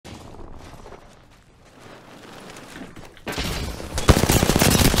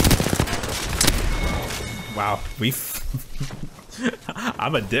Wow,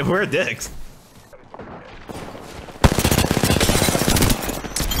 I'm a dick. We're dicks.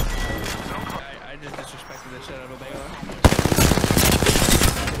 I just disrespected the shit out of Omega.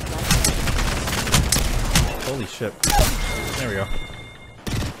 Holy shit. There we go.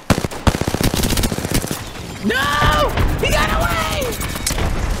 No! He got away!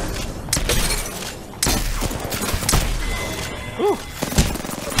 Ooh.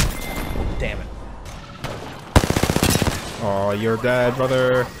 Damn it. Oh, you're dead,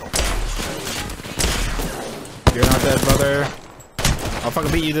 brother. You're not dead, brother. I'll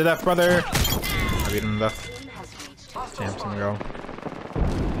fucking beat you to death, brother. I beat him to death. Damn, some girl.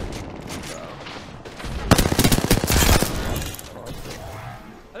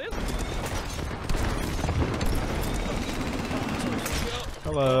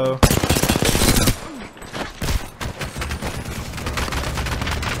 Hello.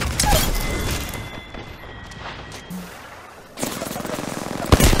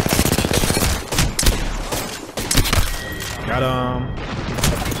 Got him.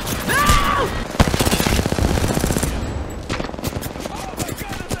 No!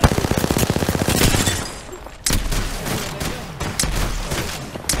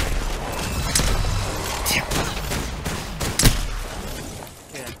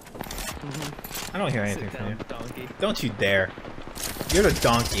 I don't hear anything Sit from down, you. donkey. Don't you dare. You're the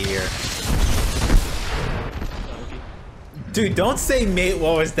donkey here. Donkey. Dude, don't say, mate,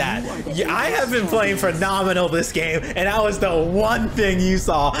 what was that? Yeah, I have been playing phenomenal this game, and that was the one thing you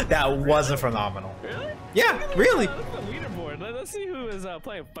saw that wasn't phenomenal. Really? Yeah, really. Look at the leaderboard. Let's see who is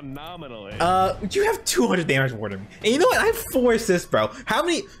playing phenomenally. You have 200 damage more than me. And you know what? I have 4 assists, bro. How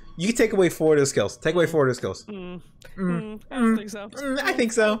many? You can take away 4 of those skills. Take away 4 of those skills. I don't think so. I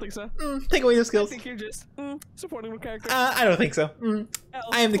think so. I don't think so. Take away those I skills. think you're just supporting the character. I don't think so.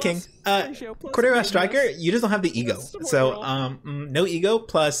 I am the king. Quarterback striker, you just don't have the ego. So, no ego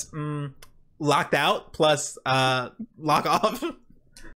plus locked out plus lock off.